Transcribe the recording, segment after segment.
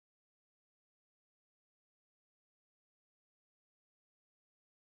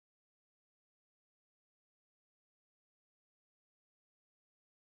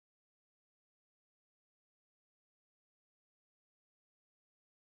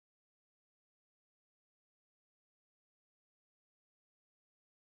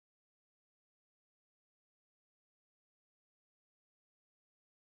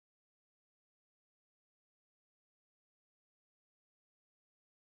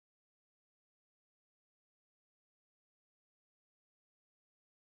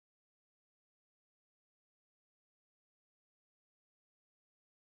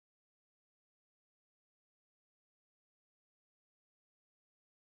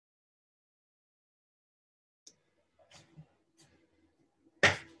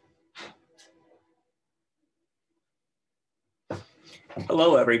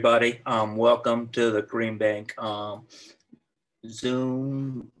Hello, everybody. Welcome to the Green Bank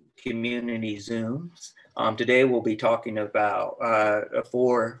Zoom community Zooms. Today we'll be talking about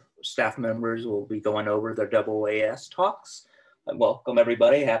 4 staff members will be going over their AAS talks. Welcome,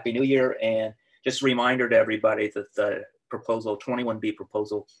 everybody. Happy New Year. And just a reminder to everybody that the proposal 21B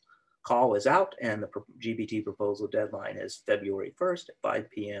proposal call is out and the GBT proposal deadline is February 1st at 5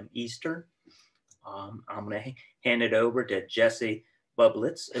 p.m. Eastern. I'm going to hand it over to Jesse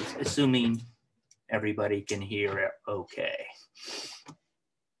Bublitz, assuming everybody can hear it okay.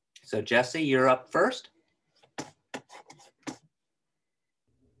 So Jesse, you're up first.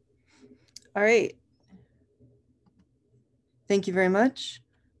 All right. Thank you very much.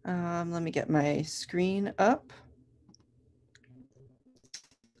 Let me get my screen up.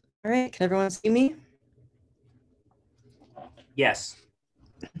 All right, can everyone see me? Yes.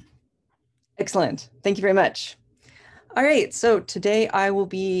 Excellent. Thank you very much. All right, so today I will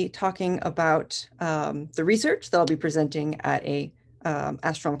be talking about the research that I'll be presenting at a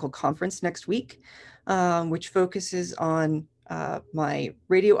astronomical conference next week, which focuses on my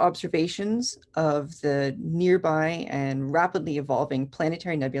radio observations of the nearby and rapidly evolving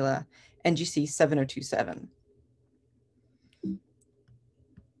planetary nebula NGC 7027.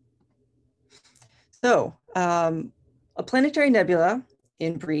 So a planetary nebula,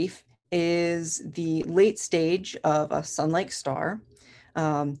 in brief, is the late stage of a sun-like star.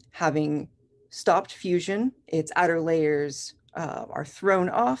 Having stopped fusion, its outer layers are thrown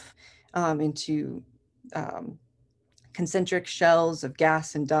off into concentric shells of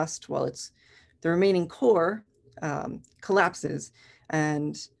gas and dust, while the remaining core collapses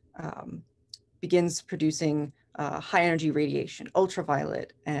and begins producing high energy radiation,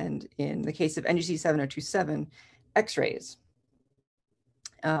 ultraviolet, and in the case of NGC 7027, X-rays.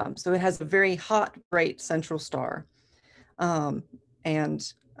 So it has a very hot, bright central star,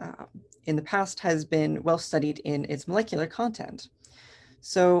 and in the past has been well studied in its molecular content.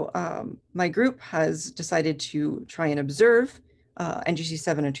 So my group has decided to try and observe NGC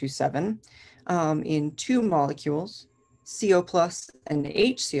 7027 in 2 molecules, CO plus and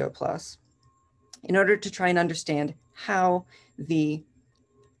HCO plus, in order to try and understand how the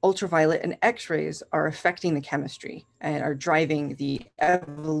ultraviolet and X-rays are affecting the chemistry and are driving the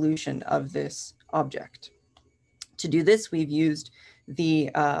evolution of this object. To do this, we've used the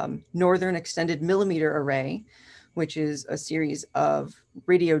Northern Extended Millimeter Array, which is a series of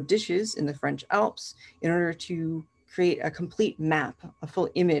radio dishes in the French Alps, in order to create a complete map, a full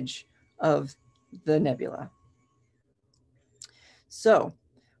image of the nebula. So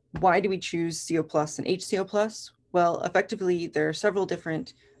why do we choose CO plus and HCO plus? Well, effectively, there are several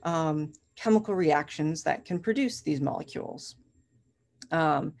different chemical reactions that can produce these molecules.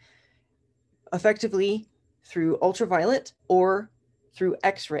 Effectively, through ultraviolet or through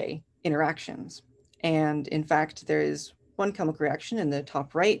X-ray interactions. And in fact, there is one chemical reaction in the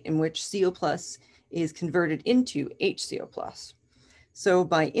top right in which CO plus is converted into HCO plus. So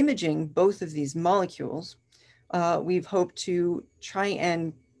by imaging both of these molecules, we've hoped to try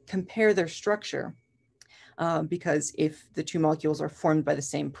and compare their structure, because if the 2 molecules are formed by the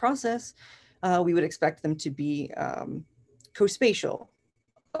same process, we would expect them to be co-spatial,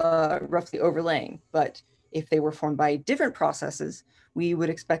 roughly overlaying. But if they were formed by different processes, we would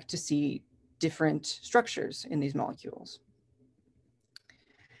expect to see different structures in these molecules.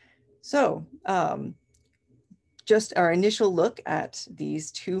 So just our initial look at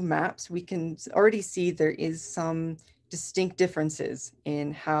these 2 maps, we can already see there is some distinct differences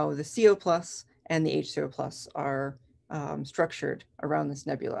in how the CO plus and the HCO plus are structured around this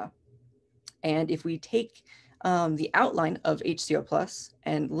nebula. And if we take the outline of HCO plus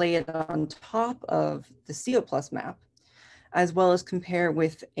and lay it on top of the CO plus map, as well as compare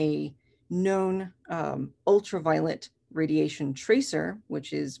with a known ultraviolet radiation tracer,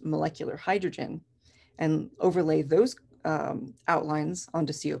 which is molecular hydrogen, and overlay those outlines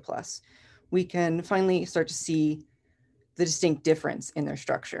onto CO plus, we can finally start to see the distinct difference in their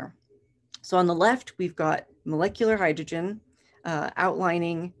structure. So on the left, we've got molecular hydrogen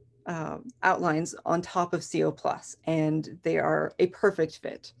outlining outlines on top of CO plus, and they are a perfect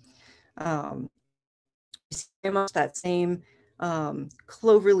fit. You see very much that same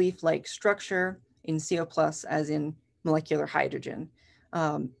cloverleaf-like structure in CO plus as in molecular hydrogen,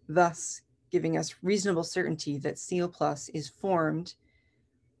 thus giving us reasonable certainty that CO plus is formed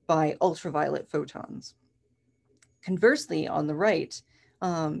by ultraviolet photons. Conversely, on the right,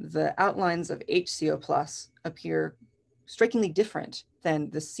 the outlines of HCO plus appear strikingly different than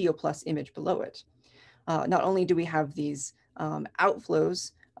the CO plus image below it. Not only do we have these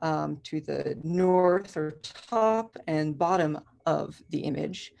outflows to the north or top and bottom of the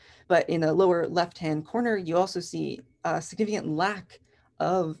image. But in the lower left-hand corner, you also see a significant lack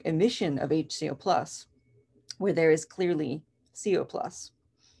of emission of HCO+, where there is clearly CO+.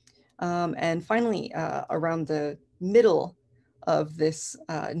 And finally, around the middle of this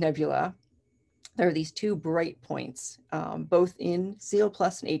nebula, there are these two bright points, both in CO+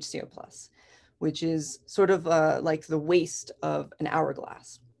 and HCO+, which is sort of like the waist of an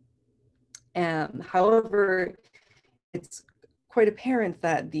hourglass. However, it's quite apparent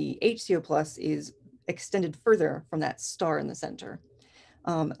that the HCO+ is extended further from that star in the center.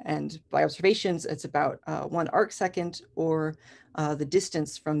 And by observations, it's about 1 arcsecond, or the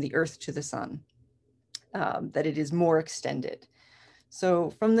distance from the Earth to the Sun, that it is more extended.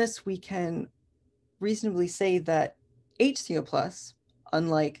 So from this, we can reasonably say that HCO+,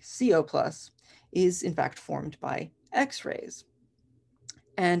 unlike CO+, is in fact formed by X-rays.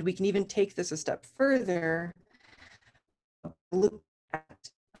 And we can even take this a step further, look at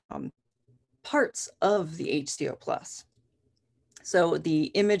parts of the HCO+. So the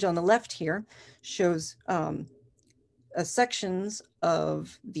image on the left here shows sections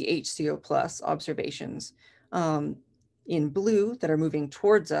of the HCO+ observations in blue that are moving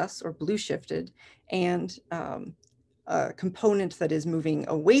towards us, or blue shifted, and a component that is moving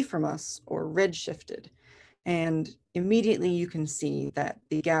away from us, or red shifted. And immediately you can see that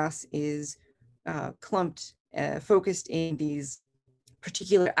the gas is clumped, focused in these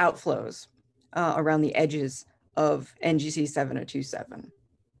particular outflows around the edges of NGC 7027.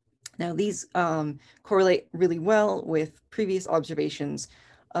 Now these correlate really well with previous observations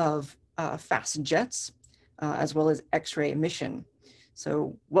of fast jets, as well as X-ray emission.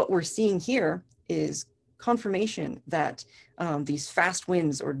 So what we're seeing here is confirmation that these fast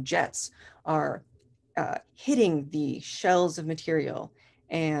winds, or jets, are hitting the shells of material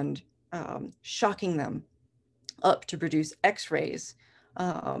and shocking them up to produce X-rays,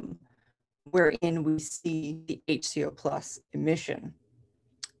 wherein we see the HCO+ emission,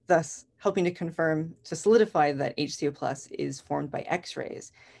 thus helping to confirm, to solidify that HCO+ is formed by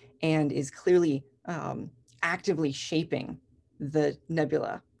X-rays and is clearly actively shaping the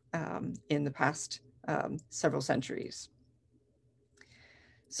nebula in the past several centuries.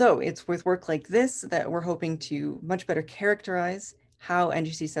 So it's with work like this that we're hoping to much better characterize how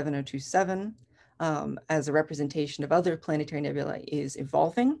NGC 7027 as a representation of other planetary nebula is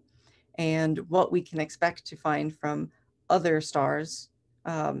evolving, and what we can expect to find from other stars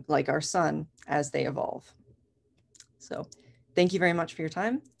like our sun as they evolve. So thank you very much for your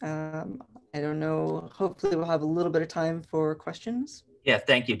time. I don't know, hopefully we'll have a little bit of time for questions. Yeah,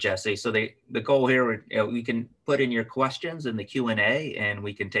 thank you, Jesse. So the goal here, we can put in your questions in the Q&A, and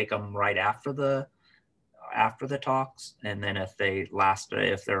we can take them right after the talks. And then if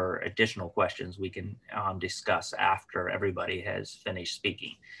there are additional questions, we can discuss after everybody has finished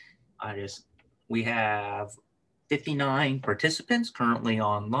speaking. We have 59 participants currently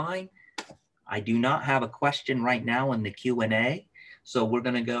online. I do not have a question right now in the Q&A, so we're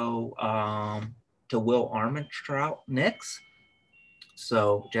going to go to Will Armentrout next.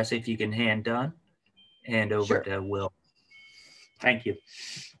 So Jesse, if you can hand over Sure. to Will. Thank you.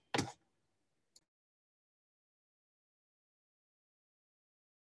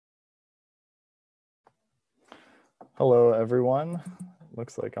 Hello, everyone.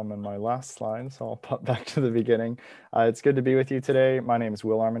 Looks like I'm in my last slide, so I'll pop back to the beginning. It's good to be with you today. My name is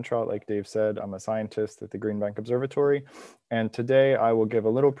Will Armentrout. Like Dave said, I'm a scientist at the Green Bank Observatory. And today I will give a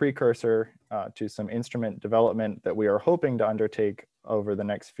little precursor to some instrument development that we are hoping to undertake over the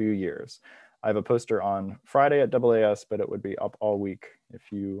next few years. I have a poster on Friday at AAS, but it would be up all week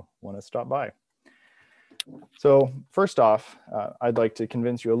if you want to stop by. So first off, I'd like to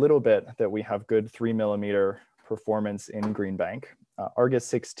convince you a little bit that we have good 3mm performance in Green Bank. Argus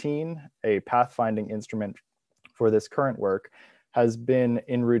 16, a pathfinding instrument for this current work, has been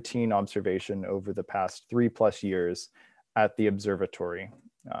in routine observation over the past 3+ years at the observatory.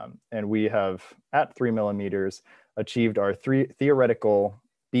 And we have, at 3mm, achieved our theoretical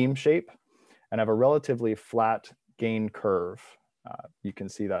beam shape and have a relatively flat gain curve. You can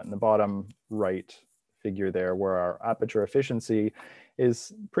see that in the bottom right figure there, where our aperture efficiency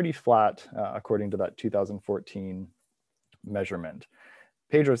is pretty flat according to that 2014 measurement.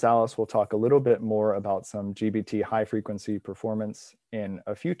 Pedro Salas will talk a little bit more about some GBT high frequency performance in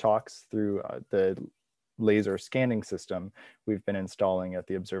a few talks through the laser scanning system we've been installing at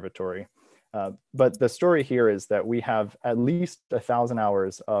the observatory. But the story here is that we have at least 1,000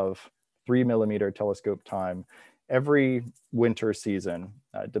 hours of 3mm telescope time every winter season,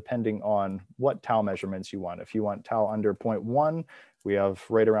 depending on what tau measurements you want. If you want tau under 0.1, we have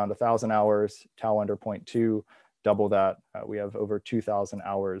right around 1,000 hours, tau under 0.2, double that. We have over 2,000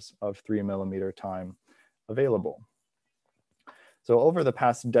 hours of 3mm time available. So over the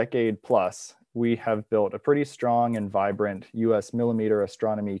past decade plus, we have built a pretty strong and vibrant US millimeter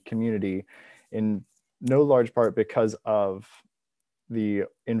astronomy community, in no large part because of the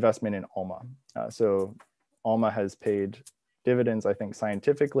investment in ALMA. So ALMA has paid dividends, I think,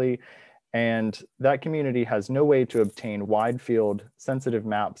 scientifically, and that community has no way to obtain wide field sensitive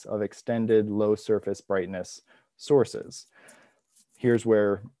maps of extended low surface brightness sources. Here's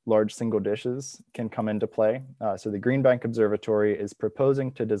where large single dishes can come into play. So the Green Bank Observatory is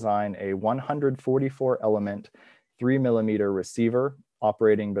proposing to design a 144 element 3mm receiver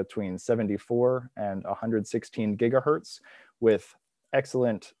operating between 74 and 116 gigahertz with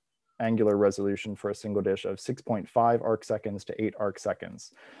excellent angular resolution for a single dish of 6.5 arc seconds to 8 arc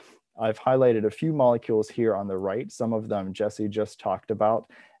seconds. I've highlighted a few molecules here on the right. Some of them Jesse just talked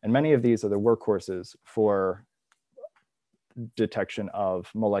about, and many of these are the workhorses for detection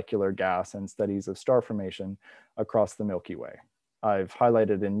of molecular gas and studies of star formation across the Milky Way. I've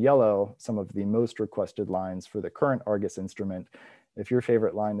highlighted in yellow some of the most requested lines for the current Argus instrument. If your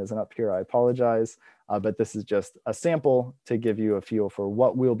favorite line isn't up here, I apologize, but this is just a sample to give you a feel for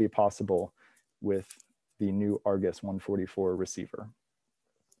what will be possible with the new Argus 144 receiver.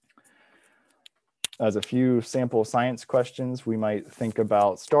 As a few sample science questions, we might think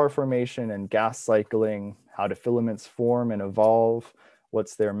about star formation and gas cycling, how do filaments form and evolve,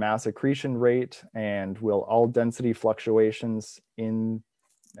 what's their mass accretion rate, and will all density fluctuations in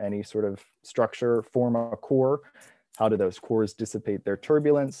any sort of structure form a core? How do those cores dissipate their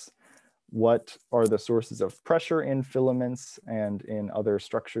turbulence? What are the sources of pressure in filaments and in other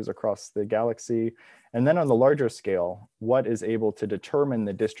structures across the galaxy? And then on the larger scale, what is able to determine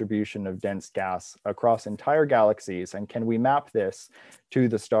the distribution of dense gas across entire galaxies? And can we map this to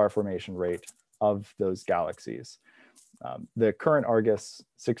the star formation rate of those galaxies? The current Argus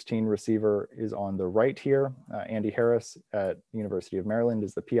 16 receiver is on the right here. Andy Harris at University of Maryland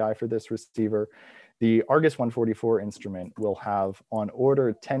is the PI for this receiver. The Argus 144 instrument will have on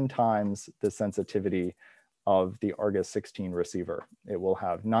order 10 times the sensitivity of the Argus 16 receiver. It will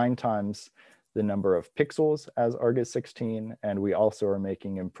have 9 times the number of pixels as Argus 16, and we also are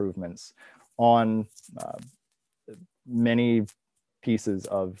making improvements on many pieces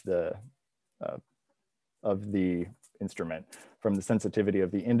of the instrument, from the sensitivity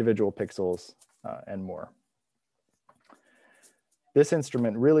of the individual pixels and more. This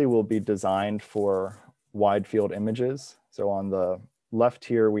instrument really will be designed for wide field images. So on the left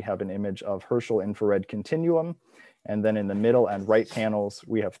here, we have an image of Herschel infrared continuum. And then in the middle and right panels,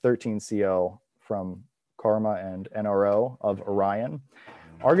 we have 13CO from CARMA and NRO of Orion.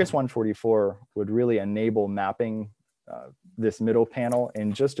 Argus 144 would really enable mapping this middle panel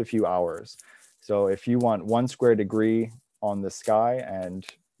in just a few hours. So if you want 1 square degree on the sky and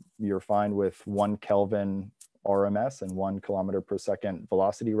you're fine with 1 Kelvin RMS and 1 kilometer per second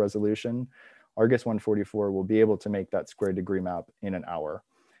velocity resolution, Argus 144 will be able to make that square degree map in an hour.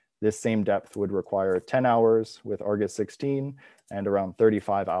 This same depth would require 10 hours with Argus 16 and around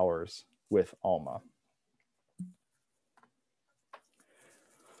 35 hours with ALMA.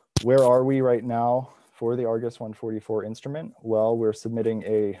 Where are we right now for the Argus 144 instrument? Well, we're submitting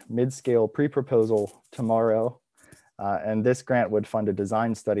a mid-scale pre-proposal tomorrow, and this grant would fund a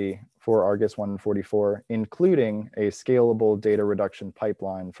design study for Argus 144, including a scalable data reduction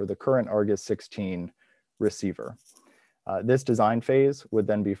pipeline for the current Argus 16 receiver. This design phase would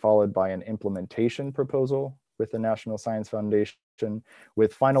then be followed by an implementation proposal with the National Science Foundation,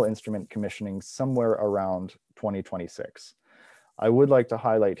 with final instrument commissioning somewhere around 2026. I would like to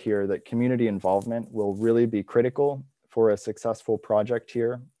highlight here that community involvement will really be critical for a successful project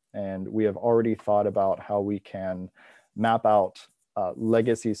here. And we have already thought about how we can map out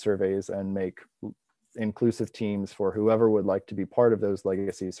legacy surveys and make inclusive teams for whoever would like to be part of those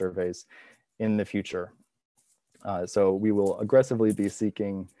legacy surveys in the future. So we will aggressively be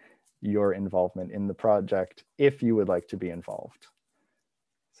seeking your involvement in the project if you would like to be involved.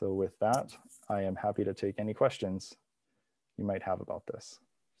 So with that, I am happy to take any questions you might have about this.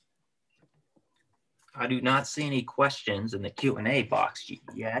 I do not see any questions in the Q&A box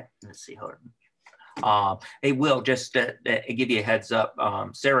yet. Let's see, hold on. Hey, Will, just to give you a heads up,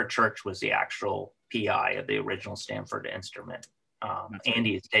 Sarah Church was the actual PI of the original Stanford instrument.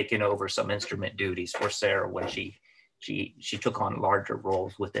 Andy has taken over some instrument duties for Sarah when she took on larger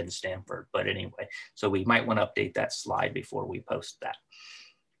roles within Stanford. But anyway, so we might want to update that slide before we post that.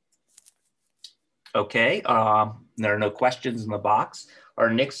 Okay, there are no questions in the box. Our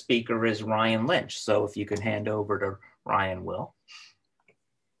next speaker is Ryan Lynch. So if you can hand over to Ryan, Will.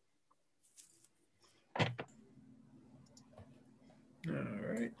 All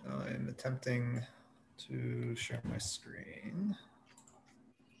right, I'm attempting to share my screen.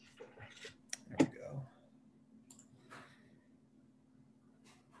 There we go.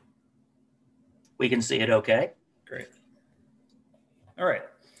 We can see it okay. Great. All right.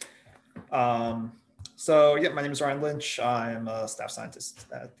 So yeah, my name is Ryan Lynch. I'm a staff scientist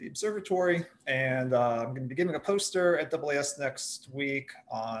at the Observatory, and I'm going to be giving a poster at AAS next week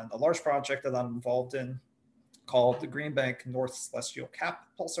on a large project that I'm involved in called the Green Bank North Celestial Cap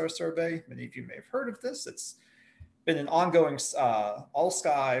Pulsar Survey. Many of you may have heard of this. It's been an ongoing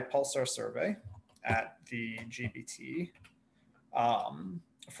all-sky pulsar survey at the GBT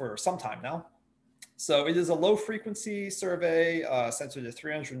for some time now. So it is a low frequency survey centered at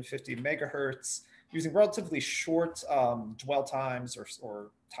 350 megahertz, using relatively short dwell times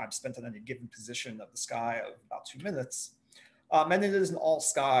or time spent on any given position of the sky of about 2 minutes. And it is an all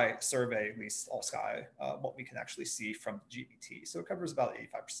sky survey, at least all sky, what we can actually see from GBT. So it covers about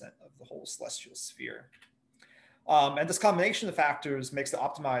 85% of the whole celestial sphere. And this combination of factors makes it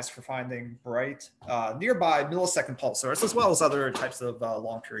optimized for finding bright, nearby millisecond pulsars, as well as other types of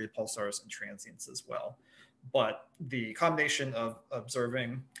long period pulsars and transients as well. But the combination of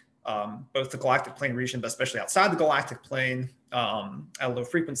observing both the galactic plane region, but especially outside the galactic plane at a low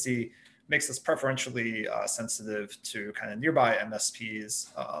frequency, makes us preferentially sensitive to kind of nearby MSPs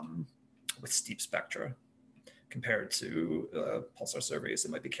with steep spectra compared to pulsar surveys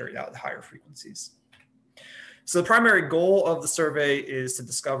that might be carried out at higher frequencies. So the primary goal of the survey is to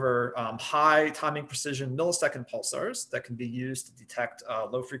discover high timing precision millisecond pulsars that can be used to detect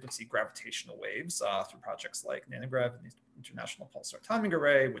low frequency gravitational waves through projects like NanoGrav and the International Pulsar Timing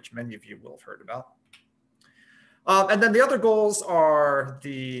Array, which many of you will have heard about. And then the other goals are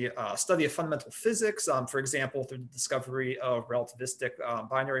the study of fundamental physics, for example, through the discovery of relativistic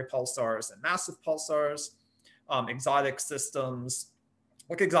binary pulsars and massive pulsars, exotic systems,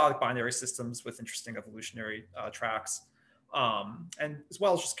 like exotic binary systems with interesting evolutionary tracks, and as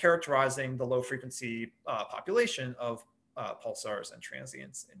well as just characterizing the low frequency population of pulsars and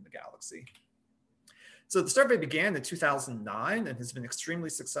transients in the galaxy. So the survey began in 2009 and has been extremely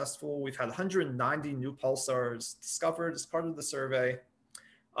successful. We've had 190 new pulsars discovered as part of the survey.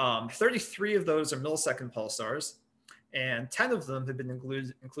 33 of those are millisecond pulsars, and 10 of them have been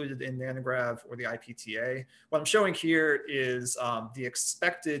included in NanoGrav or the IPTA. What I'm showing here is the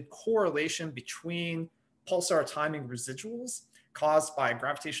expected correlation between pulsar timing residuals caused by a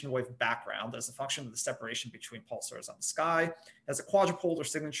gravitational wave background as a function of the separation between pulsars on the sky. As a quadrupolar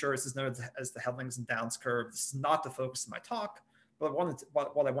signature, this is known as the Hellings and Downs curve. This is not the focus of my talk, but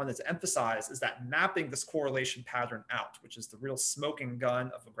what I wanted to emphasize is that mapping this correlation pattern out, which is the real smoking gun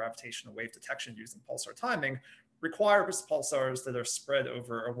of a gravitational wave detection using pulsar timing, requires pulsars that are spread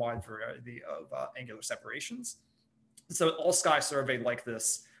over a wide variety of angular separations. So an all-sky survey like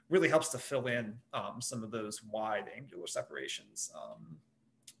this really helps to fill in some of those wide angular separations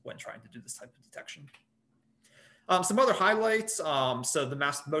when trying to do this type of detection. Some other highlights. So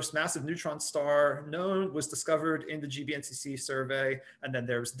the most massive neutron star known was discovered in the GBNCC survey. And then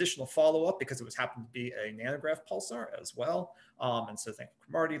there was additional follow-up because it happened to be a NanoGrav pulsar as well. And so thank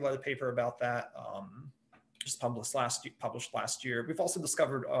you, Marty, led a paper about that. Just published last year. We've also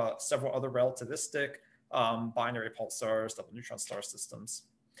discovered several other relativistic binary pulsars, double neutron star systems.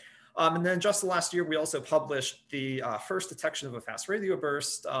 And then just last year, we also published the first detection of a fast radio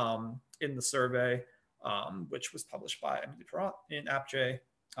burst in the survey, which was published by Emily Perrott in AppJ.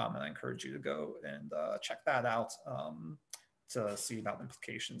 And I encourage you to go and check that out to see about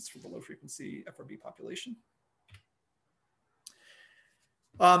implications for the low frequency FRB population.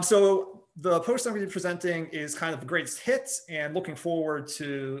 So the post I'm going to be presenting is kind of the greatest hits and looking forward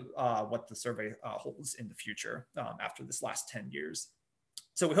to what the survey holds in the future after this last 10 years.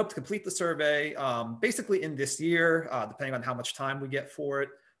 So we hope to complete the survey basically in this year, depending on how much time we get for it,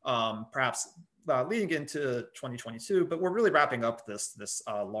 perhaps leading into 2022, but we're really wrapping up this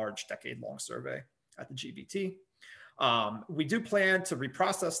large decade-long survey at the GBT. We do plan to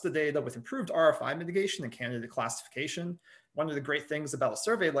reprocess the data with improved RFI mitigation and candidate classification. One of the great things about a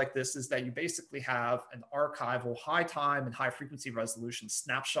survey like this is that you basically have an archival high time and high frequency resolution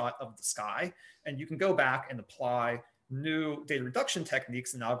snapshot of the sky, and you can go back and apply new data reduction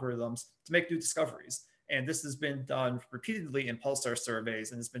techniques and algorithms to make new discoveries. And this has been done repeatedly in pulsar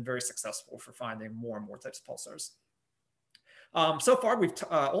surveys and has been very successful for finding more and more types of pulsars. So far, we've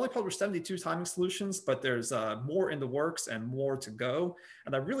only published 72 timing solutions, but there's more in the works and more to go.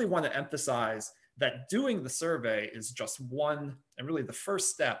 And I really want to emphasize that doing the survey is just one and really the first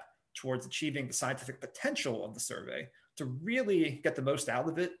step towards achieving the scientific potential of the survey. To really get the most out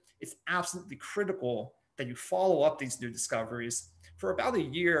of it, it's absolutely critical that you follow up these new discoveries for about a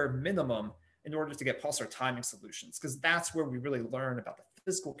year minimum in order to get pulsar timing solutions, because that's where we really learn about the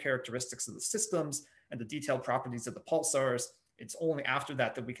physical characteristics of the systems and the detailed properties of the pulsars. It's only after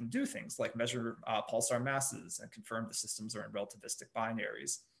that that we can do things like measure pulsar masses and confirm the systems are in relativistic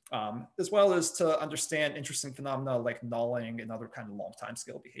binaries, as well as to understand interesting phenomena like nulling and other kind of long time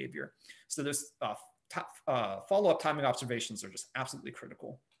scale behavior. So there's follow-up timing observations are just absolutely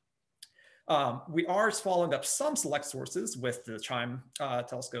critical. We are following up some select sources with the CHIME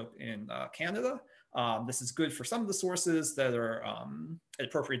telescope in Canada. This is good for some of the sources that are at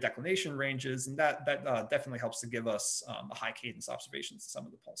appropriate declination ranges, and that definitely helps to give us a high cadence observations of some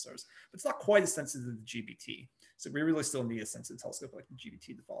of the pulsars. But it's not quite as sensitive to the GBT, so we really still need a sensitive telescope like the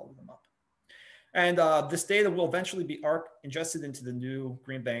GBT to follow them up. And this data will eventually be ingested into the new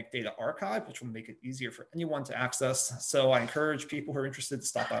Green Bank data archive, which will make it easier for anyone to access. So I encourage people who are interested to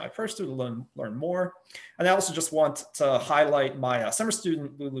stop by my poster to learn more. And I also just want to highlight my summer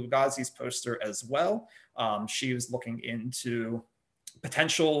student, Lulu Ghazi's poster as well. She was looking into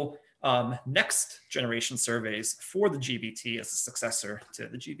potential next generation surveys for the GBT as a successor to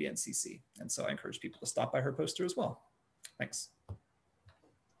the GBNCC. And so I encourage people to stop by her poster as well. Thanks.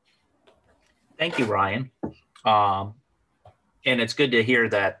 Thank you, Ryan. And it's good to hear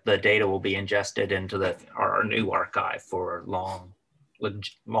that the data will be ingested into our new archive for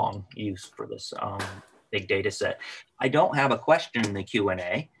long use for this big data set. I don't have a question in the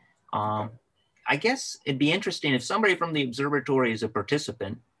Q&A. I guess it'd be interesting if somebody from the observatory is a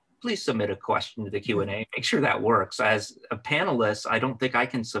participant, please submit a question to the Q&A. Make sure that works. As a panelist, I don't think I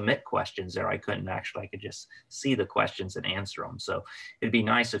can submit questions there. I couldn't actually, I could just see the questions and answer them. So it'd be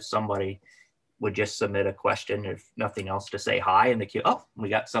nice if somebody would just submit a question, if nothing else, to say hi in the queue. Oh, we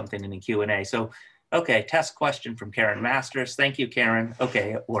got something in the Q&A. So, okay, test question from Karen Masters. Thank you, Karen.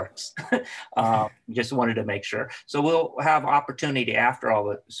 Okay, it works. Just wanted to make sure. So we'll have opportunity after all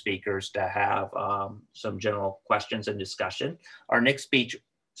the speakers to have some general questions and discussion. Our next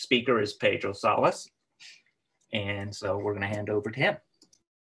speaker is Pedro Salas. And so we're gonna hand over to him.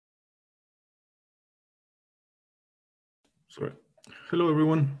 Sorry. Hello,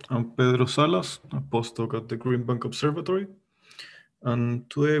 everyone. I'm Pedro Salas, a postdoc at the Green Bank Observatory. And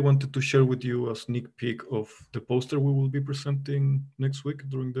today I wanted to share with you a sneak peek of the poster we will be presenting next week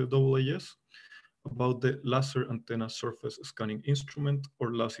during the AAS about the Laser Antenna Surface Scanning Instrument,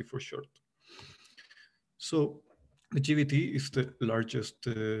 or LASI for short. So the GBT is the largest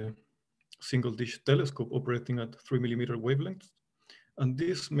single-dish telescope operating at 3mm wavelengths. And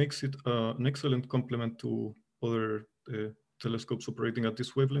this makes it an excellent complement to other telescopes operating at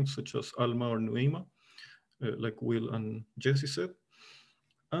this wavelength, such as ALMA or NUEIMA, like Will and Jesse said.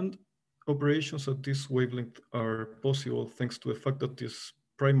 And operations at this wavelength are possible thanks to the fact that this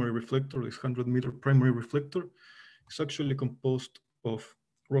primary reflector, this 100-meter primary reflector, is actually composed of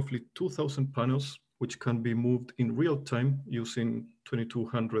roughly 2,000 panels, which can be moved in real time using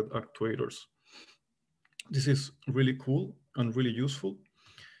 2200 actuators. This is really cool and really useful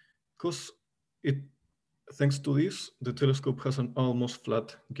because thanks to this, the telescope has an almost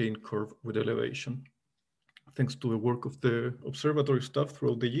flat gain curve with elevation. Thanks to the work of the observatory staff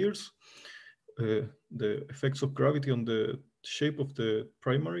throughout the years, the effects of gravity on the shape of the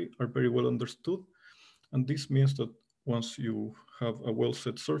primary are very well understood. And this means that once you have a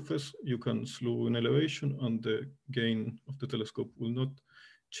well-set surface, you can slow in elevation and the gain of the telescope will not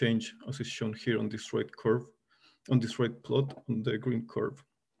change as is shown here on this right curve, on this right plot on the green curve.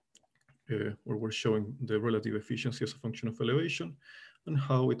 Where we're showing the relative efficiency as a function of elevation and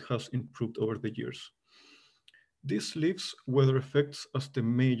how it has improved over the years. This leaves weather effects as the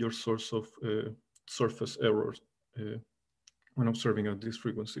major source of surface errors when observing at these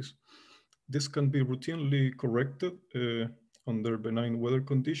frequencies. This can be routinely corrected under benign weather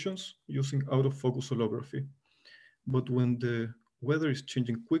conditions using out-of-focus holography. But when the weather is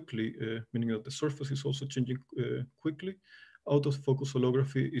changing quickly, meaning that the surface is also changing quickly, out-of-focus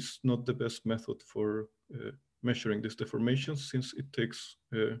holography is not the best method for measuring these deformations, since it takes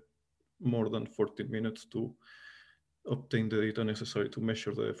more than 40 minutes to obtain the data necessary to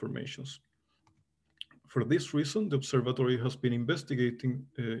measure the deformations. For this reason, the observatory has been investigating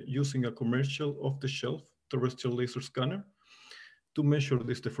using a commercial off-the-shelf terrestrial laser scanner to measure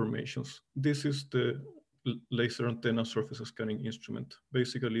these deformations. This is the Laser Antenna Surface Scanning Instrument,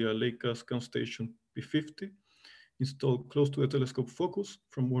 basically a Leica Scan Station P50, installed close to the telescope focus,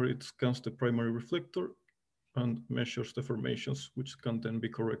 from where it scans the primary reflector and measures deformations, which can then be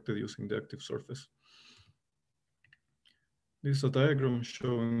corrected using the active surface. This is a diagram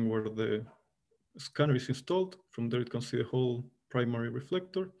showing where the scanner is installed. From there, it can see the whole primary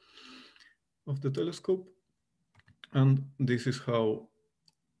reflector of the telescope. And this is how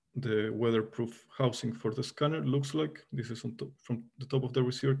the weatherproof housing for the scanner looks like. This is on top, from the top of the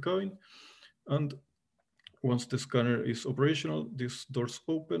receiver cabin. And once the scanner is operational, these doors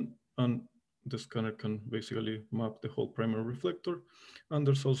open and the scanner can basically map the whole primary reflector. And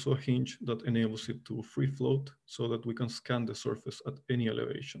there's also a hinge that enables it to free float so that we can scan the surface at any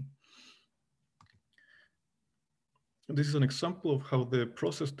elevation. This is an example of how the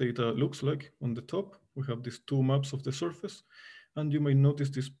process data looks like. On the top, we have these two maps of the surface, and you may notice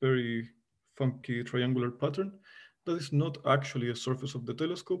this very funky triangular pattern. That is not actually a surface of the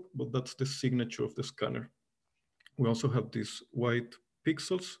telescope, but that's the signature of the scanner. We also have these white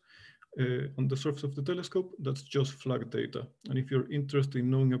pixels on the surface of the telescope. That's just flag data. And if you're interested in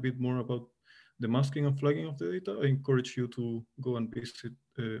knowing a bit more about the masking and flagging of the data, I encourage you to go and visit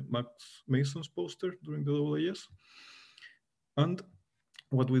Max Mason's poster during the AAS. And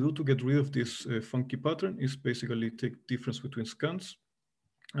what we do to get rid of this funky pattern is basically take difference between scans,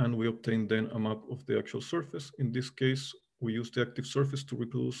 and we obtain then a map of the actual surface. In this case, we use the active surface to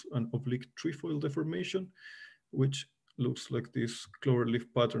reproduce an oblique trefoil deformation, which looks like this clover leaf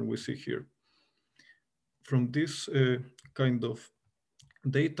pattern we see here. From this kind of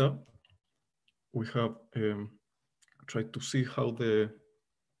data, we have tried to see how the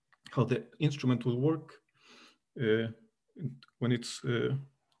instrument will work when it's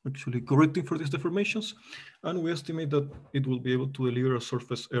actually correcting for these deformations. And we estimate that it will be able to deliver a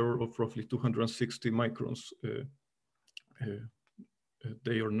surface error of roughly 260 microns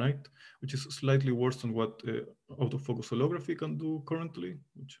day or night, which is slightly worse than what autofocus holography can do currently,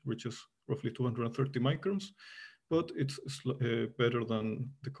 which reaches roughly 230 microns, but it's better than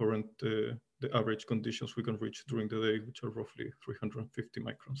the current, the average conditions we can reach during the day, which are roughly 350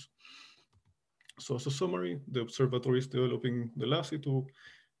 microns. So as a summary, the observatory is developing the LASI to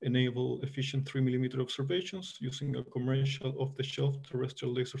enable efficient 3mm observations using a commercial off-the-shelf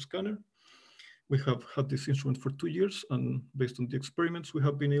terrestrial laser scanner. We have had this instrument for 2 years, and based on the experiments we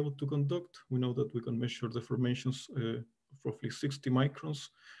have been able to conduct, we know that we can measure deformations of roughly 60 microns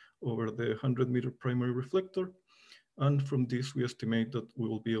over the 100-meter primary reflector. And from this, we estimate that we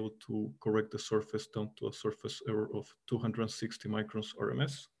will be able to correct the surface down to a surface error of 260 microns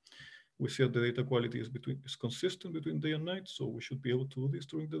RMS. We see that the data quality is consistent between day and night, so we should be able to do this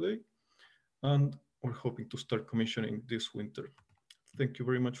during the day. And we're hoping to start commissioning this winter. Thank you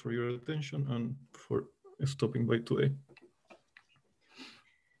very much for your attention and for stopping by today.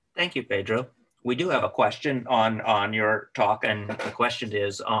 Thank you, Pedro. We do have a question on your talk, and the question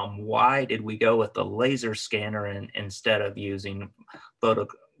is, why did we go with the laser scanner instead of using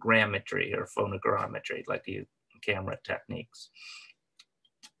photogrammetry or phonogrammetry, like the camera techniques?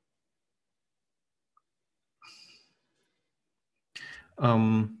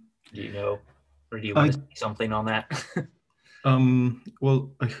 Do you know, or do you want to say something on that?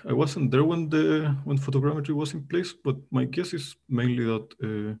 Well, I wasn't there when photogrammetry was in place, but my guess is mainly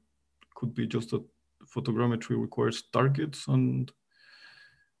that could be just that photogrammetry requires targets, and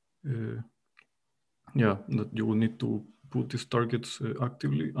yeah, that you will need to put these targets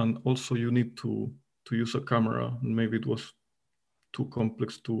actively, and also you need to use a camera, and maybe it was too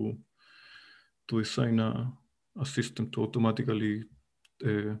complex to design a system to automatically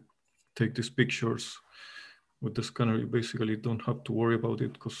take these pictures. With the scanner, you basically don't have to worry about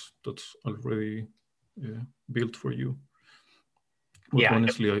it because that's already built for you. But yeah,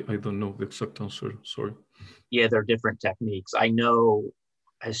 honestly, I don't know the exact answer, sorry. Yeah, there are different techniques. I know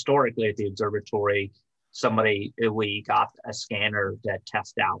historically at the observatory, we got a scanner that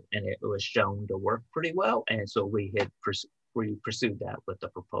tested out and it was shown to work pretty well. And so we pursued that with the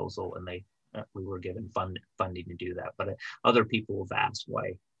proposal, and we were given funding to do that. But other people have asked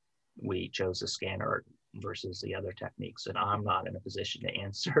why we chose a scanner versus the other techniques, and I'm not in a position to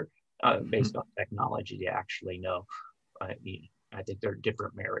answer based on technology to actually know. I think there are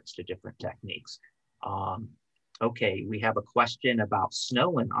different merits to different techniques. Okay, we have a question about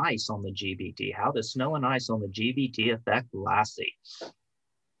snow and ice on the GBT. How does snow and ice on the GBT affect LASI?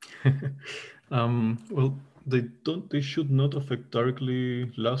 Well, they should not affect directly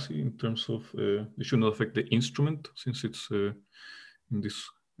LASI in terms of, they should not affect the instrument since it's in this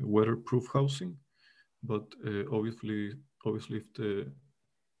weatherproof housing. But obviously, if the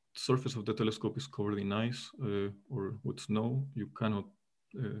surface of the telescope is covered in ice or with snow, you cannot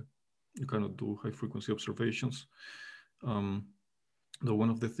do high frequency observations. One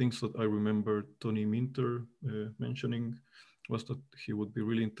of the things that I remember Tony Minter mentioning was that he would be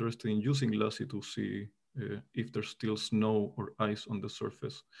really interested in using LASI to see if there's still snow or ice on the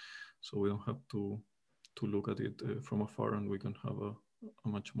surface, so we don't have to look at it from afar, and we can have a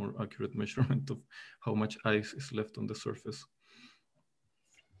much more accurate measurement of how much ice is left on the surface.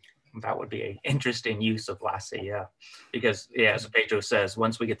 That would be an interesting use of LASSI, yeah. Because, yeah, as Pedro says,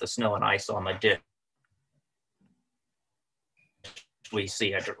 once we get the snow and ice on the dish, we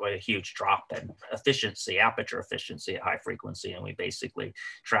see a huge drop in efficiency, aperture efficiency at high frequency, and we basically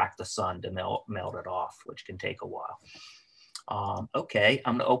track the sun to melt it off, which can take a while. Okay,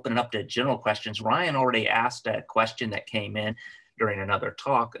 I'm gonna open it up to general questions. Ryan already asked a question that came in during another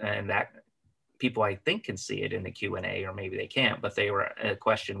talk, and that people I think can see it in the Q&A, or maybe they can't, but the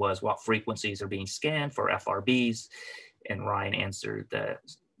question was what frequencies are being scanned for FRBs, and Ryan answered the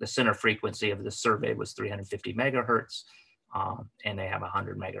center frequency of the survey was 350 megahertz, and they have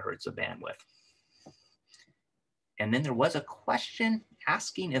 100 megahertz of bandwidth. And then there was a question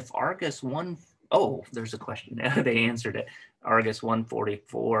asking if Argus 1, oh, there's a question, they answered it. Argus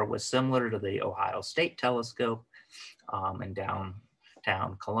 144 was similar to the Ohio State Telescope in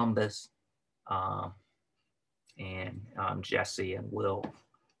downtown Columbus. Jesse and Will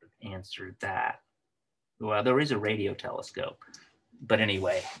answered that. Well, there is a radio telescope, but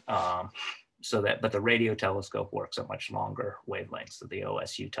anyway, but the radio telescope works at much longer wavelengths than the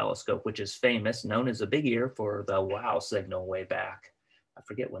OSU telescope, which is famous, known as a big ear for the wow signal way back. I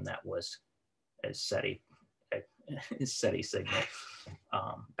forget when that was, as SETI signal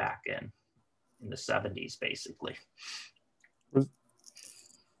back in the 70s, basically.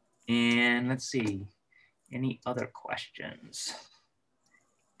 And let's see, any other questions?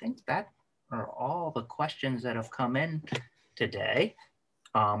 I think that are all the questions that have come in today.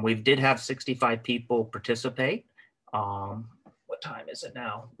 We did have 65 people participate. What time is it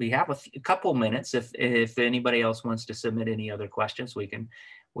now? We have a couple minutes. If anybody else wants to submit any other questions, we can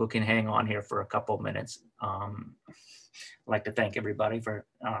hang on here for a couple minutes. I'd like to thank everybody for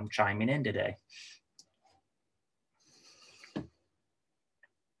chiming in today.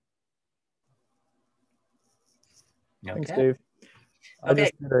 Okay. Thanks, Dave. I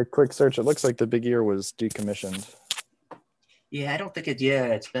just did a quick search. It looks like the big ear was decommissioned. Yeah, I don't think it, yeah,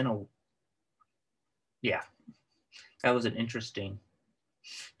 it's been yeah, that was an interesting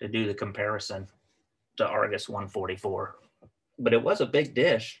to do the comparison to Argus 144, but it was a big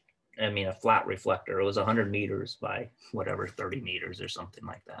dish. I mean, a flat reflector. It was 100 meters by whatever, 30 meters or something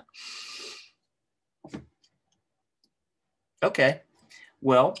like that. Okay,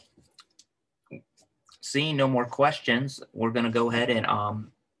 well, seeing no more questions, we're going to go ahead and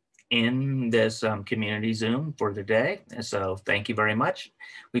end this community Zoom for the day. So thank you very much.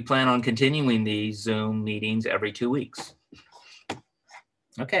 We plan on continuing these Zoom meetings every 2 weeks.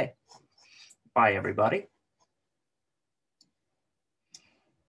 Okay, bye everybody.